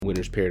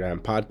Winner's Paradigm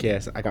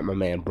podcast. I got my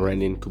man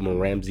Brenden,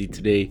 Kumarasamy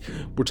today.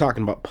 We're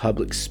talking about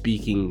public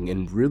speaking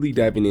and really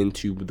diving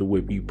into the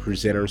way we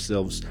present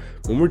ourselves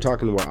when we're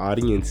talking to our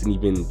audience and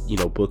even,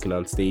 booking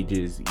on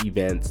stages,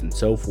 events, and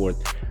so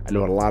forth. I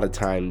know a lot of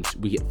times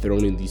we get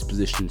thrown in these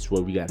positions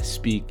where we got to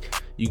speak.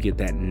 You get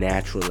that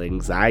natural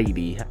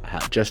anxiety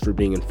just for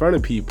being in front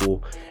of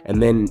people,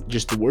 and then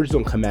just the words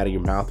don't come out of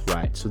your mouth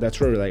right. So that's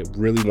where I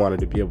really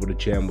wanted to be able to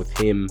jam with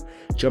him,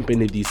 jump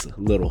into these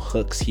little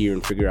hooks here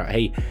and figure out,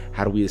 hey,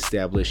 how do we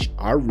establish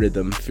our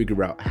rhythm,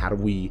 figure out how do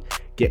we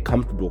get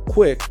comfortable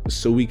quick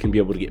so we can be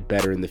able to get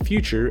better in the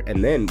future,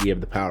 and then we have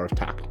the power of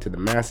talking to the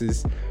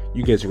masses.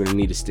 You guys are going to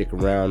need to stick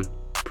around.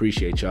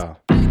 Appreciate y'all.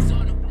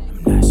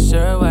 Not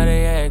sure why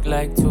they act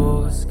like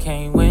tools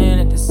can't win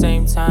at the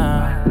same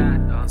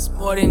time. It's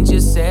more than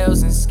just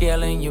sales and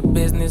scaling your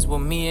business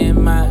with me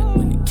in mind.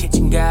 When the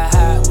kitchen got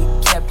hot,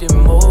 we kept it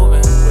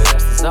moving. With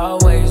us, there's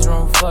always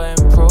room for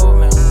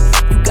improvement.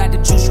 You got the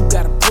juice, you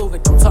gotta prove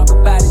it. Don't talk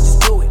about it,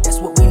 just do it. That's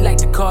what we like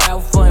to call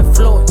alpha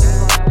influence.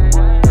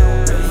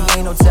 Really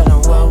ain't no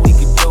telling what we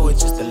could do with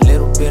just a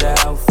little bit of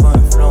alpha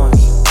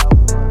influence.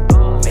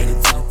 Made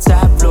it to the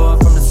top floor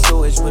from the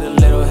sewage with a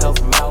little help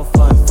from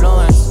alpha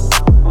influence.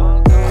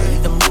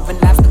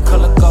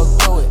 Go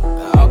through it,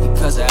 all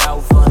because of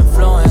alpha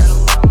influence.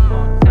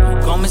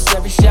 You gon' miss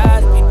every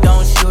shot if you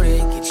don't shoot it.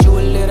 Get you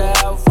a little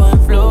alpha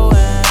influence.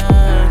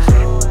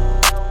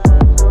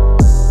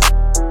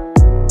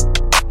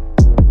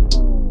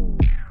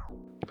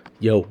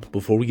 Yo,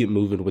 before we get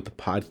moving with the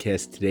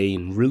podcast today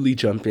and really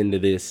jump into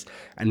this,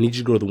 I need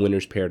you to go to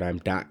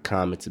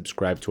thewinnersparadigm.com and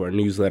subscribe to our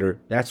newsletter.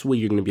 That's where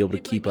you're going to be able to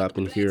keep up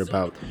and hear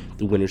about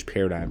the Winner's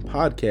Paradigm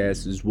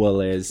podcast, as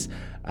well as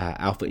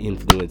Alpha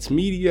Influence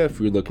Media. If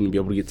you're looking to be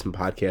able to get some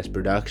podcast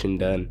production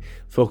done,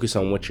 focus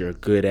on what you're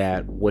good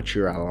at, what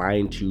you're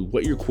aligned to,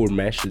 what your core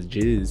message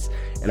is,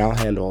 and I'll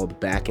handle all the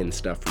back end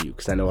stuff for you,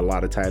 because I know a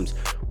lot of times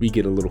we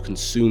get a little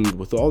consumed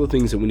with all the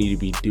things that we need to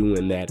be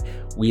doing that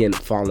we end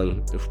up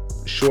falling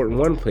short in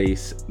one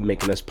place,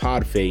 making us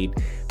pod fade.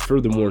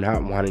 Furthermore,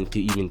 not wanting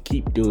to even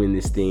keep doing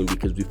this thing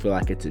because we feel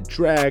like it's a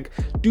drag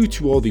due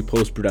to all the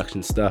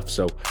post-production stuff.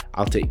 So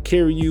I'll take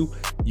care of you.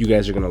 You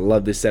guys are going to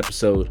love this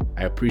episode.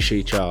 I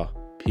appreciate y'all.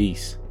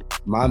 Peace.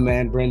 My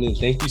man, Brenden,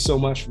 thank you so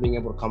much for being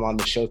able to come on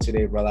the show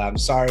today, brother. I'm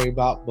sorry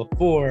about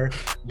before,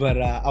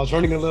 but I was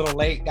running a little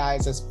late,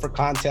 guys. As for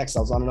context, I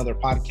was on another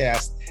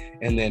podcast,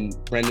 and then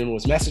Brenden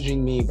was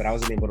messaging me, but I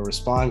wasn't able to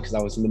respond because I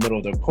was in the middle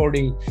of the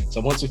recording.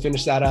 So once we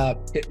finish that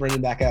up, hit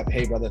Brenden back up.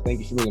 Hey, brother, thank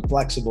you for being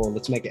flexible.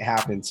 Let's make it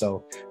happen.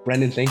 So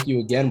Brenden, thank you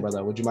again,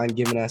 brother. Would you mind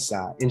giving us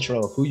an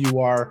intro of who you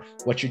are,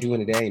 what you're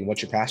doing today, and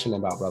what you're passionate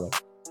about, brother?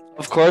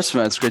 Of course,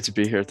 man. It's great to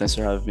be here. Thanks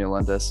for having me,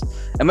 Alendis.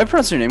 Am I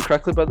pronouncing your name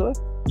correctly, by the way?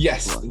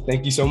 Yes.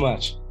 Thank you so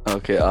much.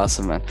 Okay,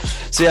 awesome, man.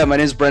 So yeah, my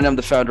name is Brenden. I'm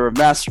the founder of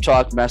Master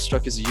Talk. Master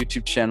Talk is a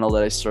YouTube channel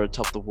that I started to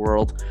help the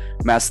world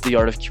master the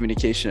art of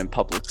communication and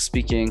public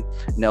speaking.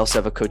 And I also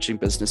have a coaching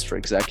business for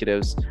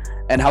executives.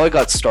 And how I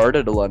got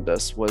started,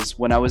 Alendis, was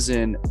when I was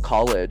in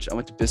college. I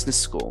went to business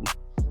school,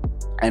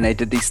 and I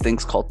did these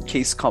things called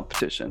case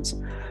competitions.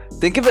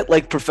 Think of it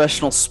like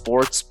professional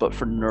sports, but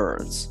for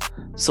nerds.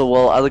 So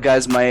while other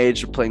guys my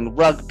age are playing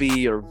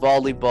rugby or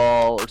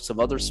volleyball or some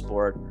other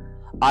sport,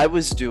 I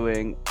was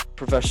doing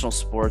professional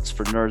sports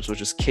for nerds,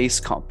 which is case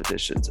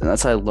competitions. And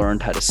that's how I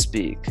learned how to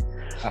speak.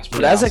 That's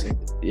pretty awesome.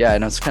 Yeah, I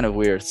know, it's kind of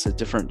weird. It's a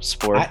different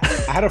sport. I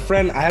had a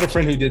friend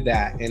who did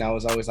that, and I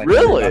was always like,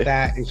 really? About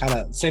that, and kind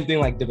of same thing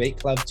like debate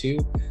club too,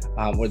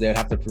 where they'd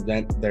have to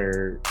prevent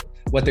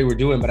what they were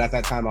doing. But at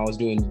that time I was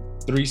doing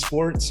 3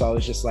 sports, so I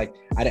was just like,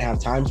 I didn't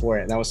have time for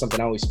it, and that was something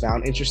I always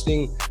found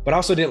interesting, but I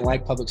also didn't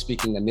like public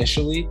speaking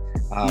initially,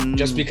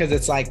 just because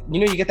it's like,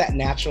 you get that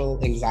natural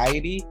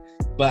anxiety,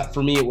 but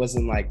for me it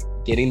wasn't like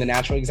getting the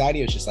natural anxiety,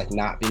 it was just like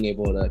not being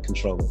able to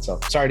control it. So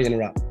sorry to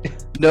interrupt.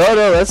 No,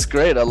 that's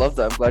great. I love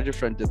that. I'm glad your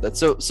friend did that.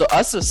 So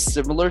us is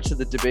similar to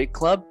the debate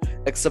club,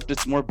 except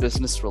it's more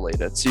business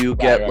related. So you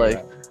get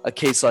a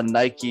case on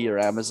Nike or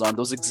Amazon.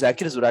 Those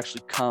executives would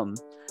actually come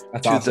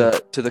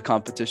to the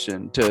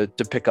competition to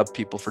pick up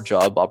people for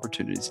job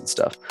opportunities and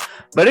stuff.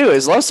 But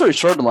anyways, long story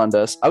short,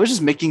 Alendis, I was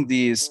just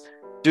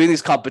doing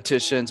these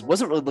competitions.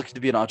 Wasn't really looking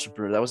to be an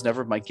entrepreneur. That was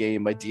never my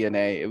game, my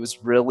DNA. It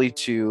was really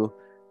to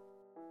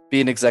be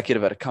an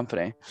executive at a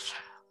company.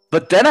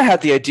 But then I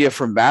had the idea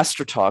for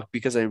Master Talk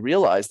because I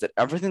realized that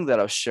everything that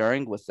I was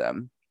sharing with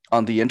them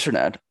on the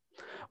internet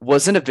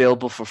wasn't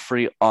available for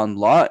free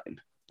online.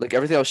 Like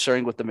everything I was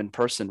sharing with them in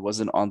person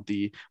wasn't on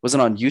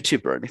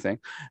YouTube or anything.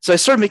 So I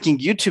started making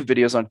YouTube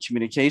videos on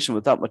communication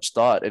without much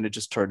thought, and it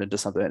just turned into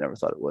something I never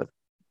thought it would.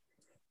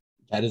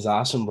 That is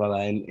awesome,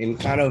 brother. And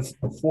kind of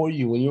for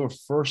you, when you were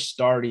first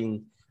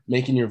starting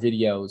making your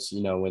videos,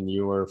 when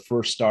you were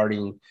first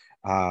starting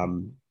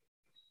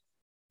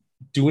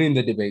doing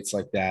the debates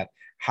like that,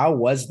 how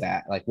was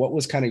that? Like, what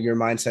was kind of your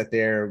mindset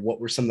there? What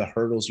were some of the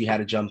hurdles you had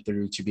to jump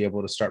through to be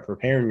able to start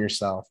preparing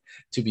yourself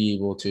to be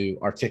able to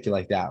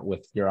articulate that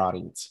with your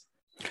audience?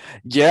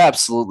 Yeah,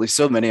 absolutely.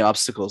 So many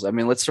obstacles. I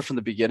mean, let's start from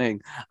the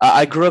beginning.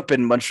 I grew up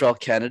in Montreal,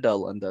 Canada,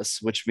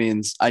 Alendis, which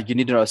means you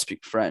need to know how to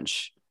speak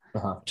French.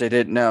 which I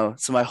didn't know.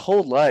 So my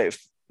whole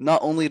life,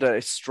 not only did I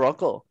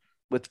struggle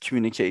with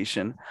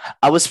communication,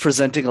 I was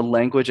presenting a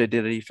language I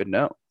didn't even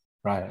know.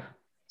 Right.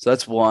 So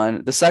that's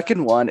one. The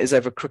second one is I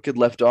have a crooked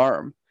left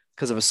arm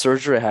because of a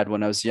surgery I had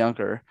when I was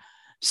younger.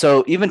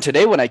 So even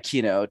today, when I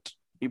keynote,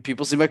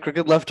 people see my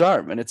crooked left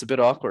arm, and it's a bit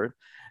awkward.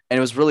 And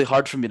it was really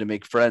hard for me to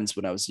make friends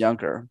when I was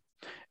younger.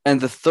 And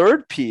the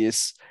third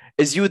piece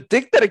is you would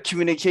think that a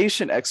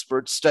communication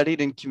expert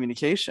studied in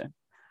communication.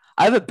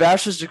 I have a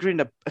bachelor's degree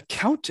in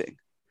accounting.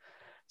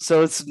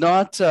 So it's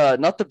not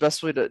the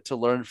best way to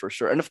learn for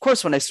sure. And of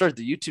course, when I started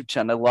the YouTube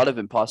channel, a lot of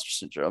imposter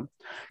syndrome.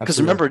 Because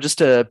Absolutely. remember, just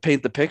to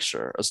paint the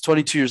picture, I was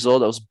 22 years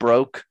old. I was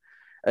broke.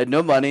 I had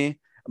no money.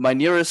 My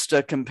nearest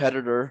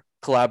competitor,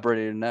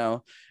 collaborator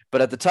now,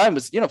 but at the time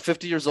was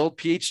 50 years old,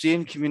 PhD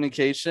in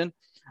communication,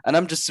 and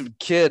I'm just some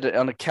kid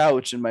on a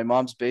couch in my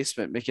mom's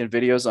basement making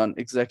videos on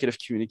executive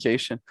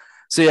communication.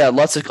 So yeah,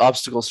 lots of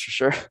obstacles for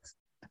sure.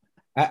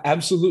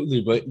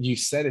 Absolutely, but you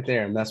said it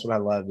there, and that's what I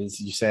love is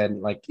you said,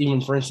 like,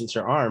 even for instance,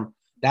 your arm,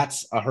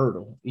 that's a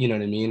hurdle. You know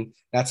what I mean?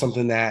 That's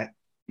something that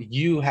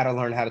you had to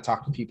learn how to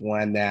talk to people,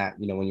 and that,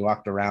 when you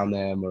walked around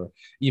them, or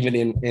even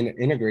in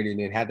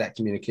integrating and had that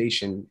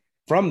communication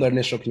from the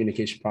initial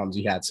communication problems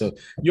you had. So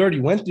you already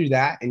went through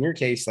that. In your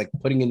case, like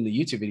putting in the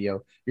YouTube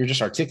video, you're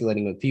just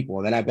articulating with people.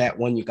 And then I bet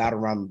when you got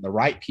around the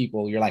right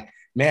people, you're like,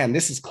 man,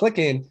 this is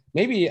clicking.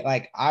 Maybe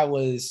like I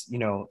was,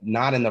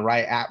 not in the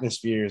right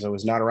atmospheres. I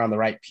was not around the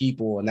right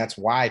people. And that's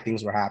why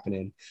things were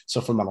happening. So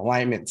from an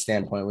alignment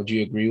standpoint, would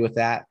you agree with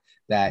that?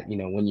 That,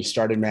 when you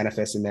started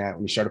manifesting that,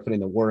 when you started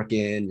putting the work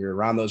in, you're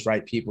around those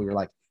right people, you're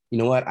like, you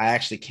know what, I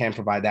actually can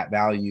provide that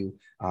value,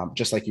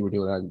 just like you were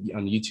doing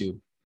on YouTube.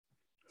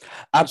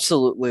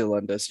 Absolutely,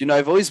 Lindis.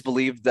 I've always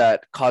believed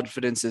that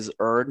confidence is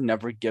earned,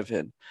 never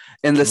given,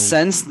 in the True.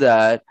 sense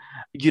that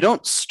you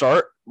don't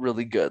start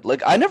really good.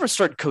 Like I never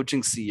started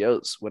coaching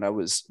CEOs when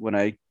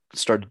I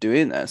started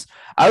doing this.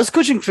 I was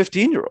coaching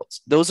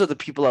 15-year-olds. Those are the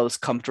people I was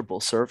comfortable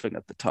serving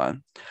at the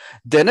time.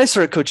 Then I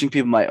started coaching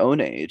people my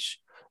own age.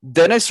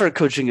 Then I started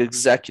coaching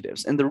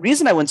executives. And the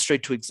reason I went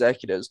straight to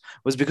executives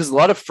was because a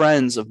lot of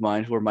friends of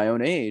mine who are my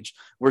own age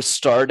were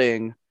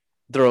starting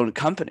their own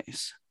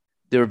companies.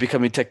 They were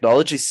becoming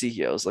technology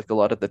CEOs, like a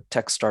lot of the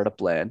tech startup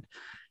land.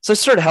 So I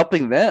started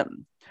helping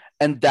them.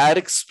 And that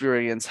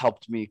experience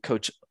helped me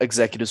coach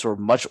executives who were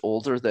much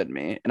older than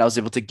me. And I was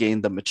able to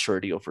gain the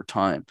maturity over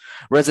time.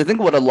 Whereas I think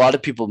what a lot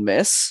of people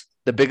miss,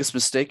 the biggest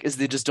mistake, is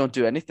they just don't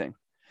do anything.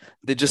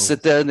 They just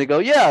sit there and they go,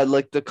 yeah,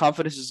 like the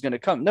confidence is going to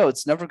come. No,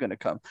 it's never going to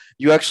come.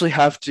 You actually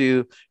have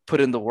to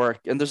put in the work.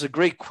 And there's a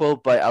great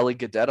quote by Ali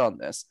Gadet on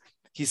this.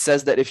 He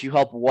says that if you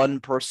help one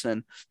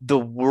person, the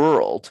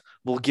world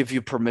will give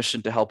you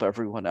permission to help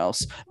everyone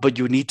else. But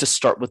you need to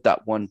start with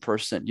that one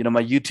person.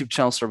 My YouTube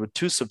channel started with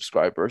 2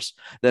 subscribers,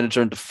 then it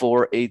turned to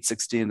 4, 8,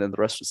 16, and then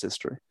the rest was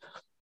history.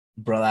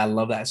 Bro, I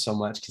love that so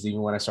much, because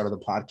even when I started the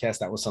podcast,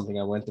 that was something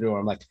I went through.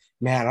 I'm like,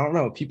 man, I don't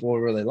know if people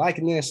are really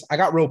liking this. I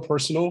got real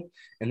personal,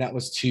 and that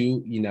was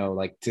to,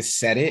 like to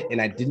set it.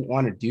 And I didn't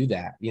want to do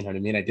that. You know what I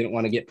mean? I didn't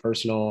want to get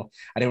personal.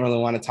 I didn't really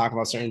want to talk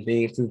about certain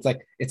things. It's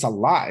like, it's a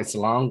lot. It's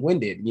long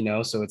winded,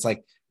 so it's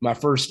like my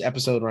first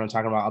episode where I'm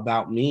talking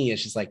about me,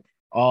 it's just like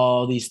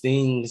all these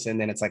things.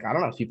 And then it's like, I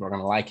don't know if people are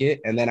going to like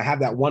it. And then I have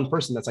that one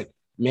person that's like,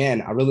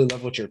 man, I really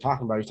love what you're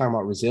talking about. You're talking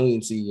about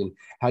resiliency and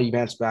how you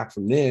bounce back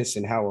from this,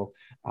 and how,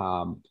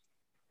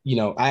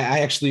 I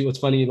actually, what's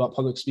funny about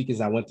public speaking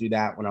is I went through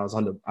that when I was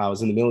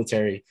in the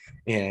military,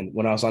 and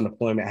when I was on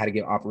deployment, I had to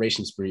give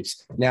operations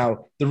briefs.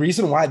 Now, the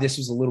reason why this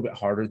was a little bit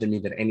harder than me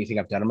than anything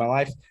I've done in my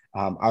life,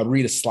 I would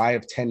read a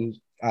slide,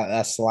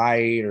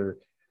 or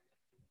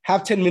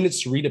have 10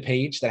 minutes to read a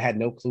page that I had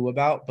no clue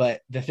about.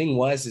 But the thing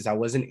is I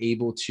wasn't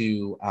able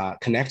to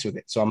connect with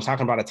it. So I'm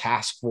talking about a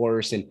task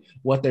force and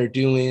what they're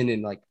doing,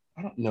 and like,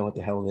 I don't know what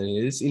the hell it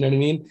is. You know what I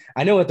mean?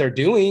 I know what they're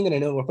doing, and I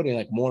know we're putting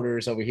like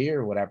mortars over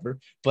here or whatever,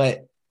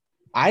 but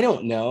I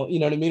don't know. You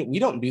know what I mean? We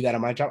don't do that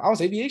on my job. I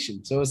was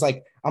aviation. So it's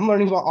like, I'm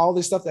learning about all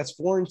this stuff that's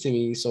foreign to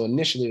me. So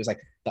initially it was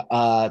like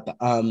the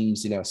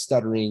ums,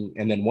 stuttering.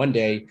 And then one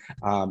day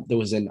there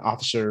was an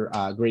officer,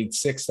 grade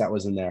 6, that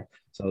was in there.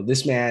 So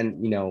this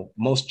man,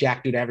 most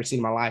jack dude I ever seen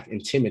in my life,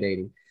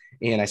 intimidating.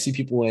 And I see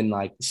people in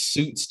like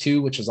suits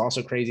too, which was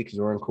also crazy because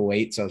we're in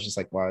Kuwait. So I was just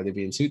like, why are they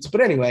being suits?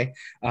 But anyway,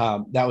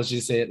 that was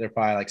just it. They're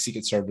probably like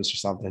Secret Service or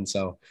something.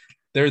 So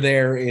they're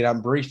there, and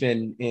I'm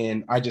briefing,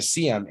 and I just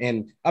see them.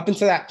 And up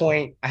until that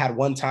point, I had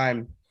one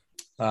time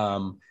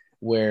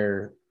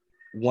where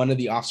one of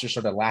the officers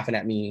started laughing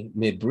at me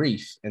mid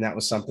brief. And that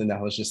was something that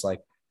was just like,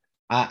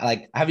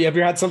 have you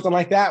ever had something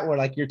like that where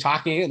like you're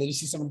talking and then you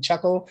see somebody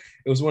chuckle?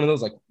 It was one of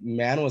those, like,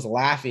 man was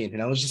laughing,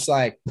 and I was just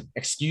like,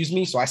 excuse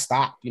me. So I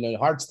stopped,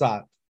 hard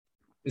stop.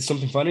 Is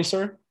something funny,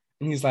 sir?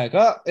 And he's like,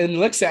 oh, and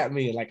looks at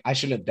me, and like, I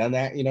shouldn't have done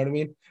that. You know what I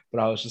mean?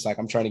 But I was just like,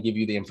 I'm trying to give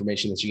you the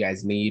information that you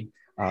guys need,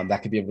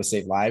 that could be able to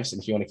save lives.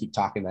 And if you want to keep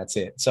talking, that's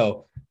it.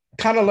 So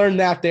kind of learned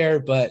that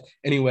there. But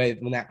anyway,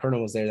 when that colonel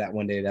was there that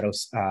one day, that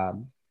was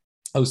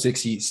oh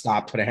 06, he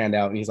stopped, put a hand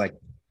out, and he's like,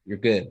 you're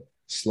good.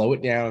 Slow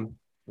it down,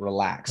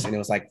 relax. And it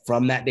was like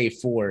from that day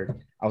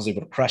forward, I was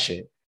able to crush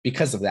it.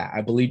 because of that.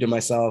 I believed in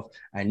myself.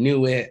 I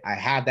knew it. I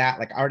had that.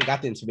 Like I already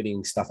got the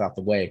intimidating stuff out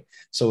the way.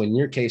 So in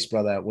your case,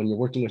 brother, when you're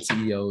working with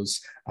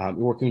CEOs, you're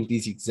working with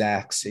these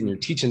execs and you're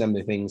teaching them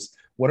the things,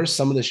 what are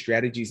some of the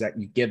strategies that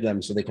you give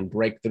them so they can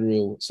break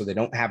through, so they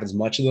don't have as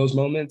much of those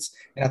moments?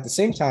 And at the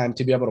same time,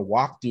 to be able to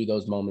walk through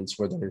those moments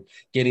where they're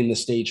getting the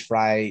stage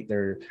fright,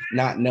 they're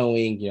not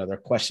knowing, they're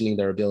questioning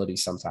their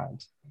abilities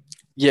sometimes.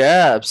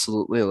 Yeah,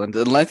 absolutely. And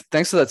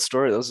thanks for that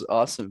story. That was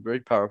awesome. Very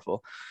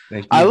powerful.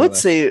 Thank you, I would brother.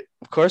 say,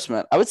 of course,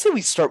 man, I would say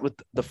we start with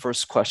the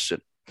first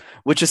question,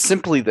 which is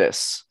simply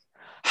this.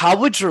 How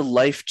would your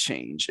life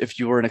change if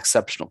you were an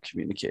exceptional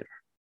communicator?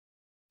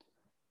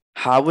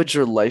 How would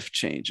your life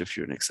change if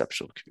you're an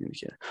exceptional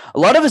communicator? A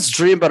lot of us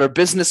dream about our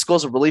business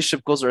goals, our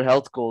relationship goals, our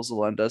health goals,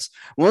 Alandas.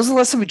 When was the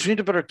last time we dreamed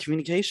about our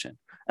communication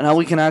and how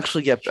we can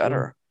actually get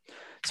better?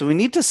 So we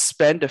need to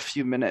spend a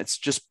few minutes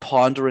just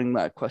pondering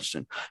that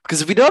question.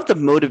 Because if we don't have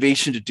the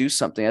motivation to do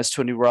something, as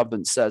Tony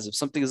Robbins says, if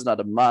something is not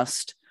a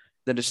must,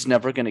 then it's just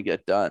never going to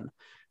get done.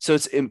 So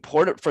it's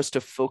important for us to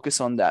focus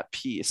on that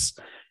piece,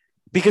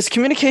 because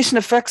communication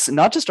affects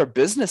not just our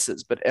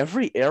businesses, but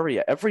every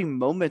area, every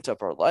moment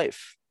of our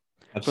life.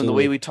 Absolutely. From the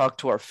way we talk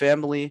to our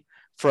family,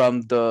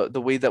 from the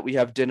way that we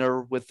have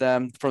dinner with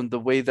them, from the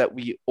way that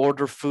we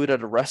order food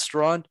at a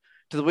restaurant,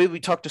 to the way we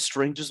talk to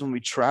strangers when we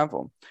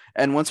travel.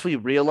 And once we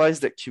realize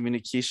that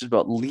communication is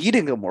about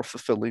leading a more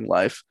fulfilling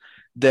life,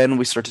 then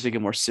we start to take it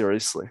more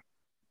seriously.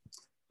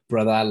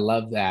 Brother, I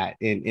love that.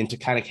 And to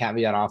kind of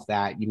caveat off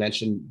that, you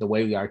mentioned the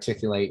way we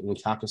articulate and we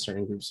talk to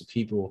certain groups of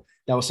people.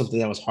 That was something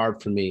that was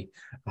hard for me.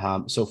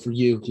 So for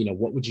you,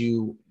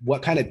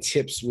 what kind of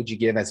tips would you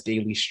give as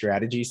daily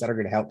strategies that are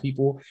going to help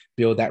people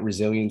build that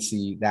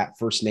resiliency, that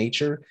first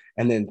nature?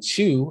 And then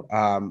two,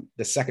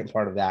 the second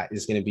part of that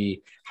is going to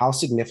be, how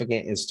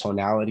significant is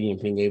tonality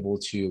and being able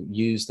to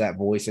use that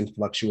voice and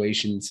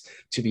fluctuations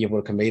to be able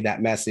to convey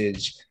that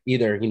message?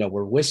 Either,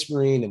 we're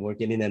whispering and we're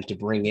getting them to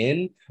bring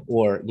in,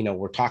 or,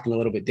 we're talking a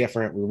little bit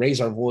different. We raise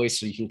our voice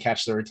so you can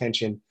catch their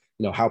attention.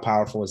 How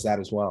powerful is that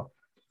as well?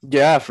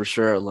 Yeah, for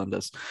sure,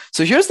 Lindas.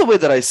 So here's the way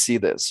that I see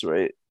this,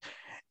 right?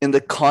 In the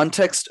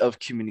context of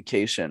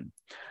communication,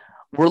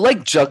 we're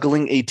like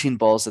juggling 18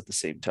 balls at the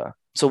same time.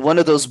 So one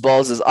of those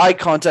balls is eye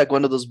contact,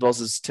 one of those balls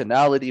is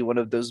tonality, one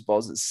of those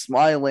balls is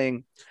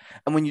smiling.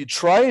 And when you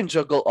try and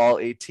juggle all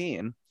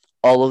 18,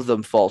 all of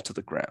them fall to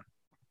the ground.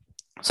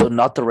 So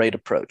not the right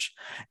approach.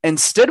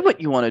 Instead, what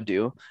you want to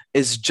do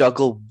is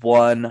juggle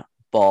one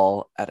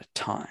ball at a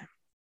time.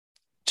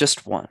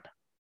 Just one.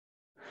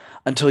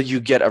 Until you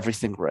get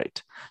everything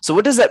right. So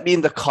what does that mean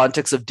in the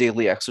context of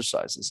daily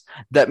exercises?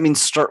 That means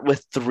start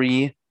with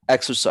 3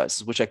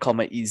 exercises, which I call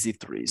my easy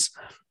 3s.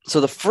 So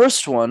the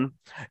first one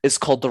is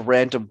called the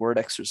random word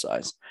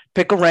exercise.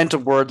 Pick a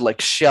random word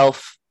like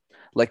shelf,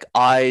 like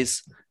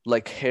eyes,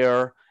 like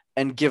hair,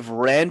 and give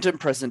random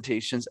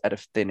presentations out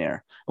of thin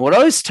air. And what I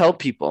always tell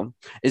people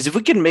is, if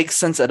we can make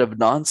sense out of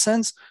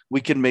nonsense,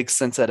 we can make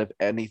sense out of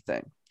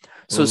anything.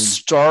 So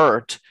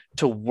start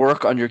to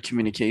work on your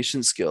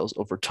communication skills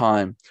over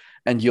time,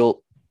 and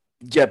you'll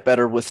get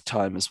better with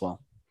time as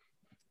well.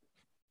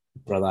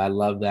 Brother, I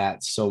love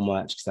that so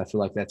much, because I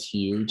feel like that's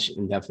huge,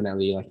 and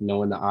definitely like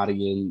knowing the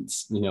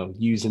audience,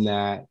 using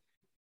that,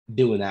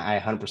 doing that. I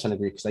 100%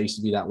 agree, because I used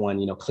to be that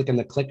one, clicking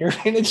the clicker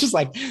and it's just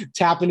like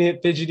tapping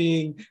it,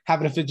 fidgeting,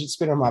 having a fidget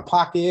spinner in my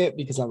pocket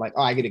because I'm like,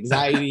 oh, I get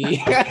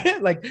anxiety.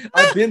 Like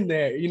I've been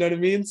there, you know what I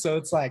mean? So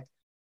it's like,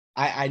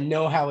 I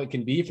know how it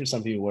can be for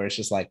some people, where it's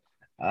just like,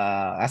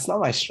 that's not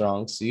my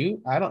strong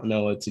suit. I don't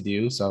know what to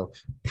do. So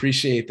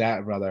appreciate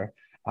that, brother.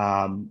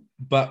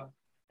 But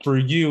for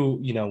you,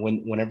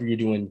 whenever you're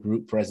doing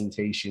group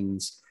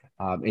presentations,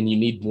 and you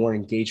need more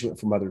engagement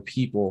from other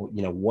people,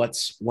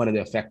 what's one of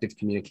the effective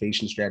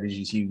communication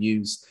strategies you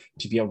use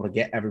to be able to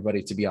get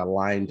everybody to be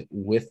aligned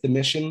with the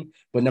mission?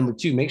 But number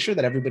 2, make sure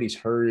that everybody's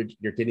heard,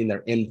 you're getting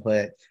their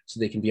input so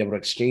they can be able to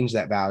exchange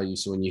that value.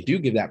 So when you do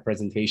give that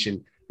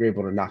presentation, you're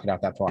able to knock it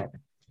out that park.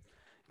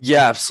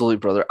 Yeah, absolutely,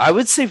 brother. I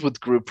would say with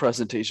group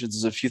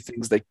presentations, there's a few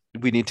things that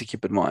we need to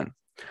keep in mind.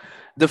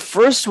 The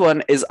first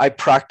one is I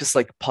practice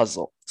like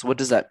puzzle. So what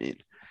does that mean?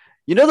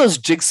 Those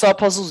jigsaw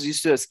puzzles you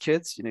used to do as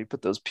kids? You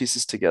put those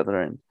pieces together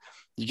and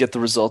you get the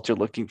result you're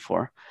looking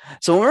for.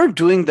 So when we're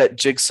doing that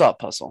jigsaw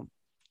puzzle,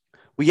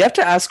 we have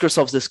to ask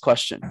ourselves this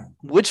question: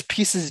 which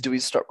pieces do we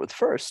start with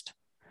first?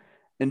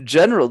 In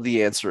general,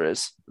 the answer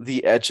is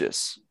the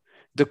edges,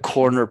 the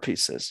corner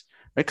pieces,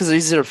 right? Because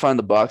it's easier to find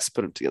the box,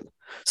 put them together.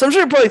 So I'm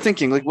sure you're probably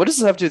thinking, like, what does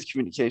this have to do with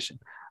communication?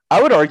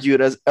 I would argue it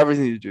has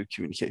everything to do with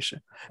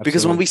communication. Absolutely.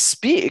 Because when we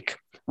speak,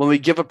 when we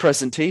give a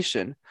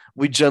presentation,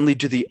 we generally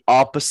do the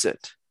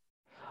opposite.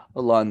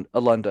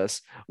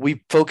 Alandas.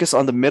 We focus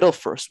on the middle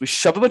first. We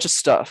shove a bunch of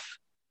stuff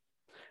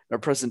in our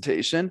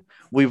presentation.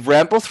 We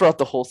ramble throughout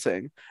the whole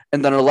thing.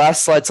 And then our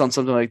last slide's on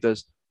something like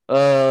this.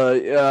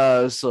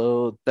 Yeah,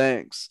 so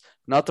thanks.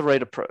 Not the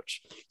right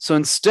approach. So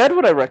instead,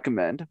 what I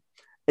recommend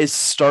is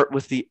start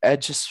with the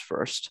edges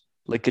first,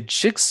 like a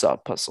jigsaw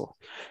puzzle.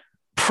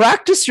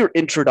 Practice your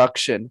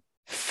introduction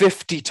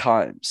 50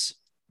 times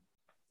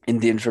in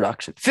the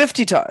introduction.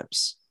 50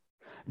 times.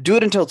 Do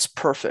it until it's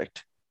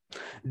perfect.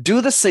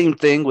 Do the same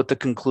thing with the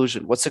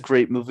conclusion. What's a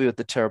great movie with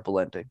a terrible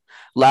ending?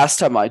 Last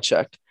time I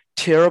checked,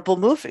 terrible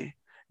movie.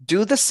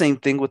 Do the same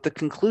thing with the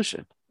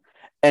conclusion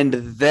and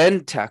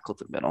then tackle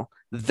the middle.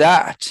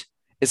 That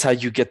is how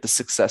you get the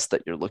success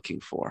that you're looking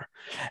for.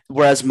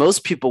 Whereas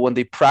most people, when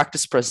they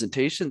practice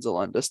presentations,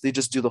 Alondis, they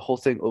just do the whole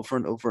thing over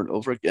and over and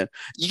over again.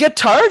 You get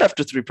tired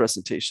after 3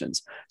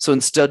 presentations. So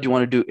instead, you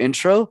want to do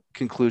intro,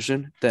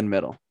 conclusion, then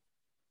middle.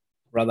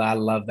 Brother, I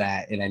love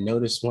that. And I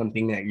noticed one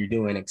thing that you're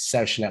doing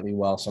exceptionally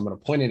well. So I'm going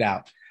to point it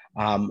out.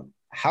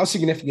 How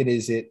significant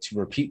is it to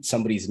repeat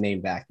somebody's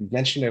name back? You've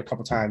mentioned it a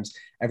couple of times.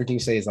 Everything you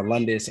say is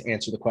Alondis.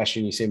 Answer the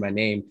question. You say my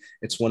name.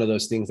 It's one of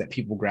those things that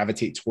people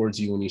gravitate towards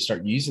you when you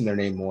start using their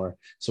name more.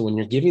 So when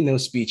you're giving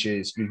those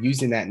speeches, you're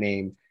using that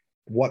name.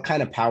 What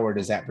kind of power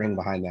does that bring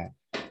behind that?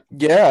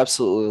 Yeah,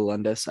 absolutely,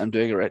 Alondis. I'm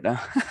doing it right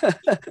now.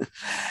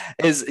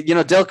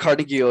 Dale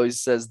Carnegie always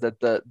says that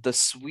the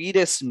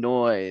sweetest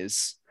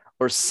noise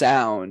or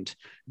sound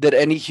that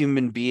any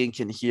human being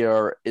can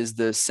hear is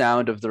the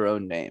sound of their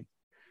own name.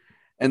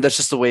 And that's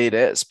just the way it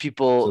is.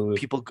 People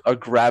are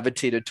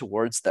gravitated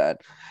towards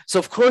that. So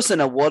of course,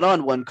 in a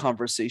one-on-one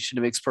conversation,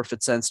 it makes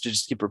perfect sense to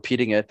just keep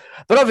repeating it.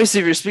 But obviously,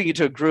 if you're speaking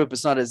to a group,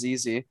 it's not as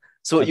easy.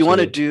 So what you want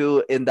to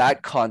do in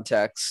that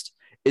context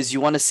is you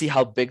want to see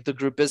how big the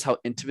group is, how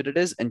intimate it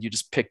is, and you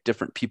just pick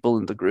different people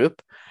in the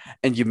group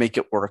and you make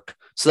it work.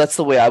 So that's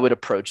the way I would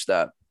approach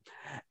that.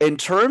 In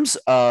terms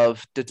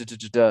of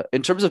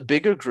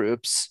bigger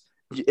groups,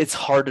 it's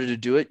harder to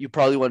do it. You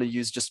probably want to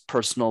use just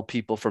personal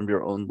people from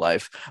your own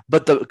life.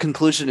 But the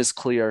conclusion is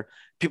clear.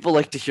 People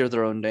like to hear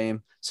their own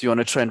name. So you want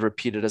to try and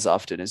repeat it as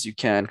often as you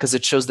can because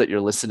it shows that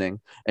you're listening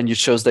and it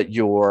shows that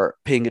you're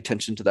paying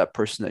attention to that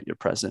person that you're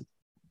present.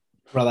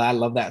 Brother, I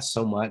love that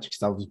so much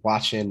because I was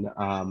watching,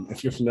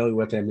 if you're familiar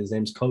with him, his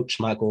name's Coach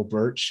Michael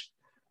Birch.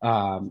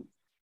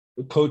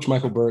 Coach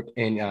Michael Burke,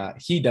 and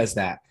he does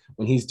that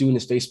when he's doing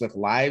his Facebook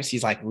lives.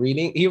 He's like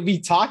reading, he'll be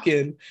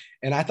talking,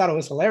 and I thought it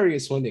was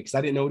hilarious one day because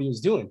I didn't know what he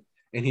was doing.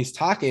 And he's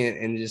talking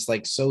and just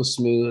like so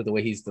smooth the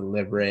way he's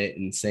deliberate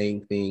and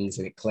saying things,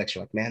 and it clicks.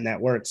 You're like, man,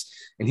 that works.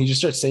 And he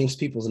just starts saying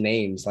people's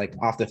names like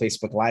off the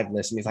Facebook Live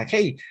list, and he's like,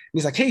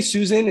 hey,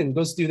 Susan, and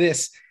goes do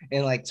this,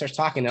 and like starts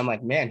talking. And I'm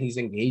like, man, he's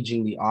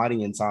engaging the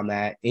audience on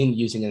that and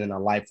using it in a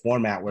live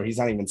format where he's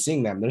not even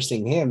seeing them; they're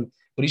seeing him,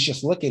 but he's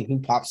just looking who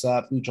pops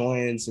up, who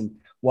joins, and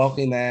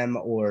welcoming them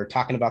or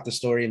talking about the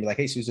story and be like,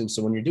 hey, Susan,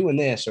 so when you're doing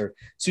this, or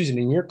Susan,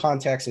 in your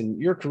context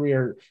and your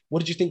career, what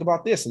did you think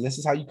about this? And this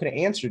is how you could have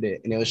answered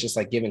it. And it was just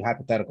like giving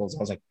hypotheticals. I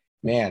was like,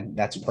 man,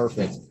 that's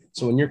perfect.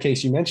 So in your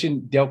case, you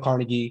mentioned Dale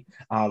Carnegie.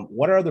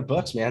 What are other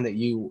books, man, that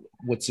you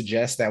would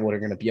suggest that are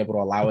going to be able to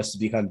allow us to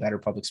become better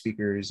public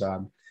speakers,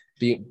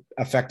 be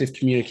effective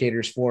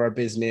communicators for our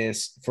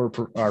business, for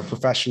our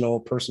professional,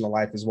 personal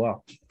life as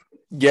well?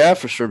 Yeah,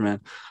 for sure,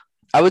 man.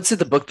 I would say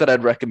the book that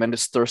I'd recommend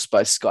is Thirst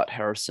by Scott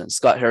Harrison.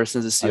 Scott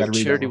Harrison is the CEO of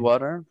Charity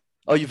Water.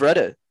 Oh, you've read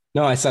it?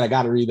 No, I said I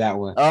got to read that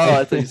one. Oh,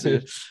 I think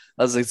so.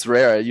 I was like, it's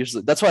rare.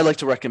 That's why I like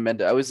to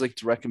recommend it. I always like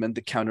to recommend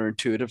the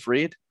counterintuitive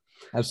read.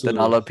 Absolutely.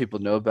 That not a lot of people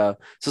know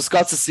about. So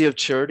Scott's the CEO of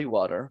Charity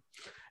Water,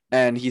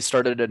 and he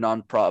started a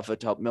nonprofit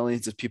to help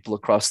millions of people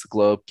across the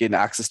globe gain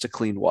access to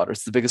clean water.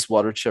 It's the biggest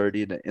water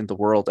charity in the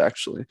world,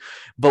 actually.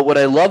 But what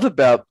I love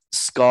about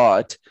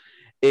Scott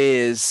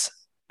is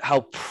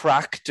how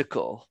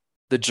practical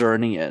the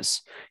journey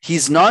is.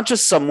 He's not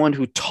just someone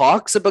who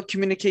talks about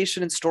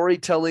communication and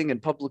storytelling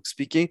and public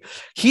speaking.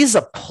 He's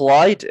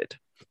applied it,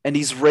 and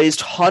he's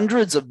raised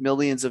hundreds of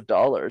millions of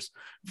dollars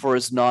for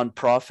his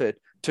nonprofit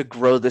to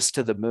grow this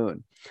to the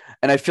moon.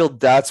 And I feel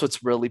that's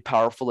what's really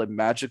powerful and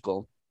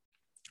magical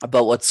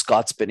about what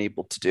Scott's been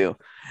able to do.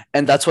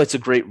 And that's why it's a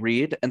great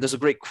read. And there's a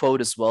great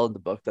quote as well in the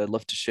book that I'd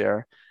love to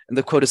share. And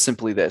the quote is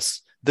simply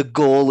this: the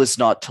goal is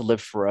not to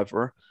live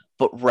forever,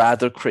 but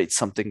rather create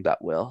something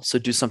that will. So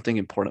do something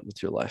important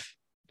with your life.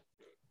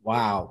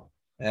 Wow.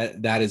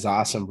 That is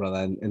awesome, brother.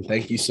 And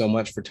thank you so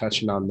much for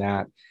touching on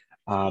that.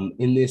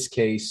 In this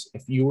case,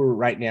 if you were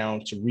right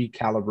now to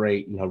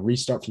recalibrate,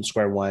 restart from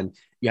square one,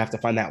 you have to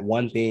find that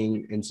one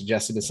thing and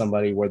suggest it to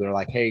somebody where they're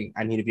like, hey,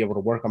 I need to be able to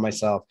work on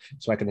myself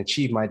so I can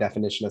achieve my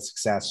definition of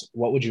success.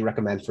 What would you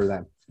recommend for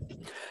them?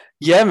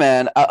 Yeah,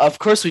 man. Of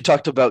course, we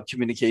talked about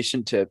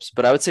communication tips,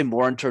 but I would say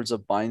more in terms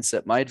of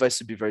mindset. My advice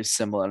would be very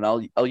similar, and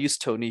I'll use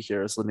Tony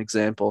here as an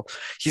example.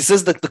 He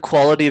says that the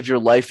quality of your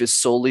life is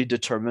solely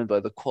determined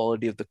by the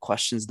quality of the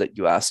questions that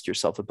you ask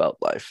yourself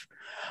about life.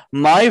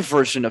 My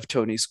version of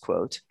Tony's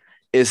quote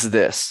is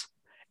this: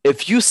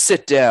 if you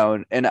sit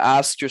down and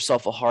ask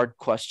yourself a hard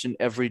question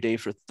every day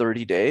for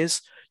 30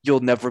 days,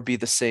 you'll never be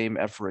the same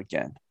ever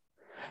again.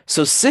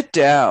 So sit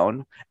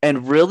down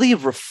and really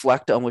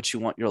reflect on what you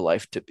want your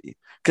life to be,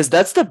 because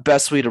that's the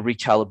best way to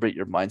recalibrate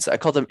your mindset. I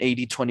call them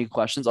 80-20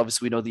 questions.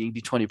 Obviously, we know the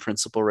 80-20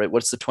 principle, right?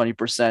 What's the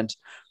 20%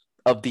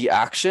 of the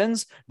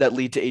actions that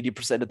lead to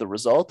 80% of the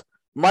result?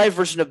 My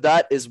version of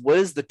that is, what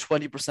is the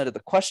 20% of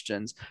the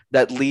questions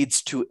that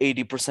leads to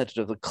 80%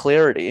 of the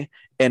clarity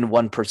in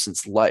one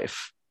person's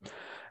life?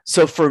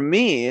 So for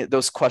me,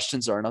 those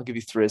questions are, and I'll give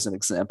you 3 as an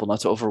example,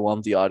 not to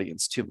overwhelm the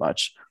audience too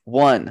much.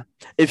 1,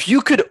 if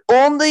you could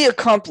only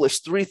accomplish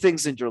 3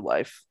 things in your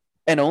life,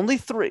 and only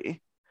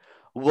 3,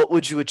 what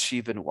would you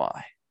achieve and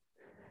why?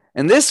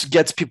 And this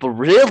gets people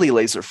really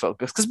laser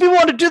focused because people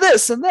want to do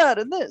this and that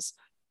and this.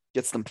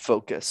 Gets them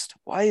focused.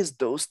 Why is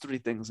those 3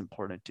 things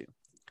important to you?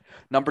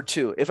 Number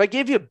 2, if I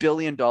gave you $1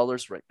 billion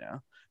right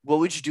now, what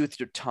would you do with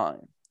your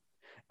time?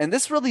 And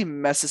this really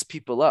messes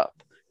people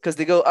up because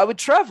they go, I would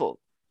travel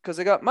because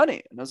I got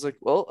money. And I was like,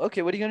 well,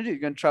 okay, what are you going to do? You're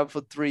going to travel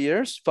for 3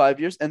 years, 5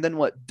 years, and then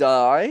what?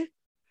 Die?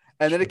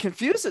 And then it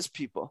confuses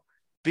people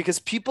because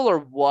people are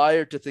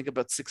wired to think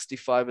about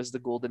 65 as the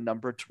golden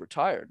number to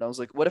retire. And I was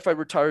like, what if I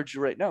retired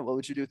you right now? What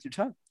would you do with your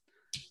time?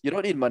 You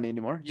don't need money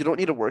anymore. You don't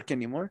need to work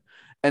anymore.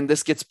 And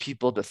this gets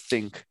people to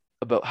think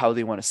about how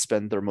they want to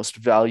spend their most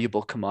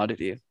valuable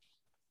commodity,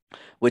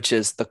 which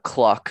is the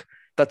clock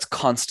that's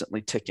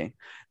constantly ticking.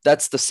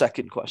 That's the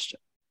second question.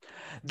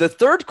 The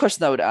third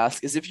question I would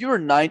ask is, if you were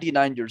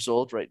 99 years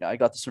old right now, I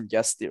got this from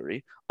Yes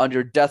Theory, on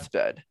your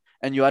deathbed,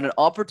 and you had an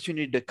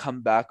opportunity to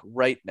come back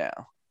right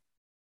now,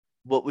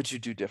 what would you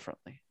do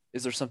differently?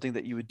 Is there something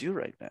that you would do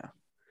right now?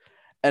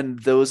 And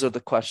those are the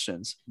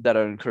questions that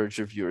I encourage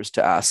your viewers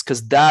to ask,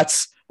 because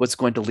that's what's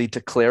going to lead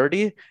to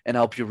clarity and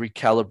help you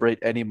recalibrate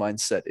any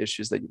mindset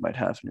issues that you might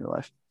have in your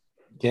life.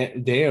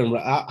 Damn,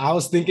 I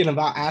was thinking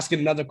about asking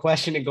another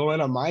question and going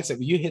on mindset,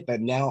 but you hit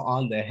that nail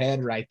on the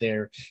head right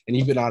there, and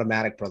you've been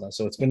automatic, brother.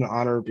 So it's been an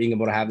honor being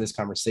able to have this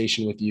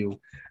conversation with you.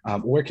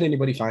 Where can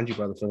anybody find you,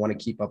 brother, if they want to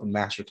keep up with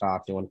Master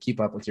Talk, they want to keep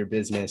up with your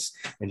business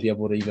and be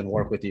able to even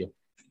work with you?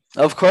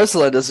 Of course,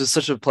 Linus. It was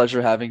such a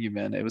pleasure having you,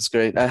 man. It was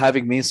great.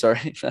 Having me,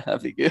 sorry, not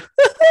having you.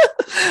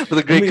 With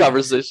a great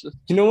conversation.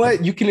 You know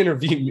what? You can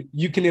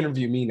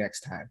interview me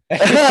next time.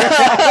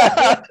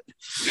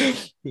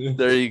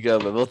 There you go,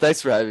 man. Well,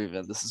 thanks for having me,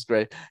 man. This is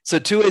great. So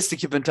 2 ways to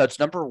keep in touch.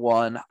 Number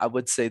 1, I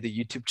would say the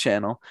YouTube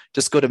channel.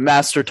 Just go to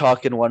Master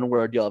Talk in one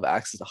word. You'll have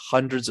access to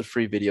hundreds of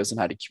free videos on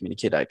how to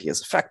communicate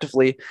ideas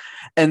effectively.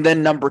 And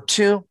then number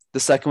 2,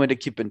 the second way to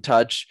keep in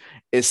touch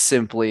is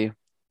simply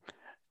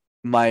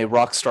my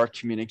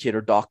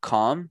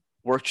rockstarcommunicator.com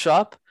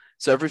workshop.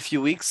 So every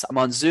few weeks, I'm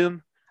on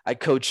Zoom. I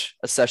coach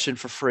a session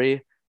for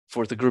free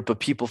for the group of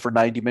people for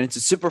 90 minutes.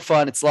 It's super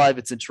fun. It's live.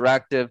 It's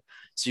interactive.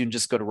 So you can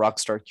just go to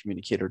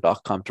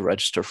rockstarcommunicator.com to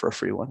register for a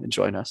free one and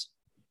join us.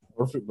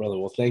 Perfect, brother.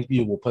 Well, thank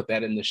you. We'll put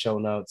that in the show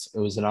notes. It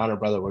was an honor,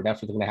 brother. We're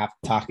definitely going to have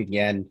to talk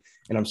again.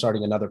 And I'm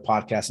starting another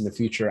podcast in the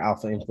future,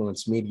 Alpha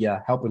Influence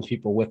Media, helping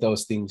people with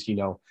those things,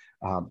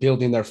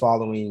 building their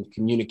following,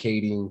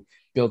 communicating,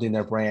 building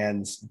their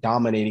brands,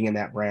 dominating in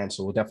that brand.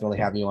 So we'll definitely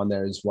have you on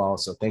there as well.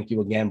 So thank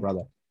you again,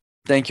 brother.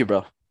 Thank you,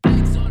 bro.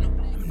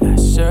 Not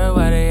sure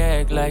why they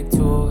act like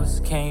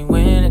tools, can't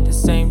win at the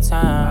same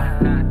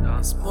time.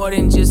 It's more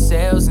than just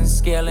sales and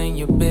scaling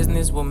your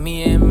business with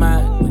me in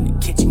mind. When the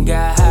kitchen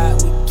got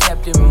hot, we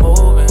kept it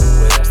moving.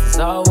 With us, there's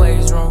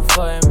always room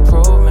for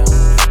improvement.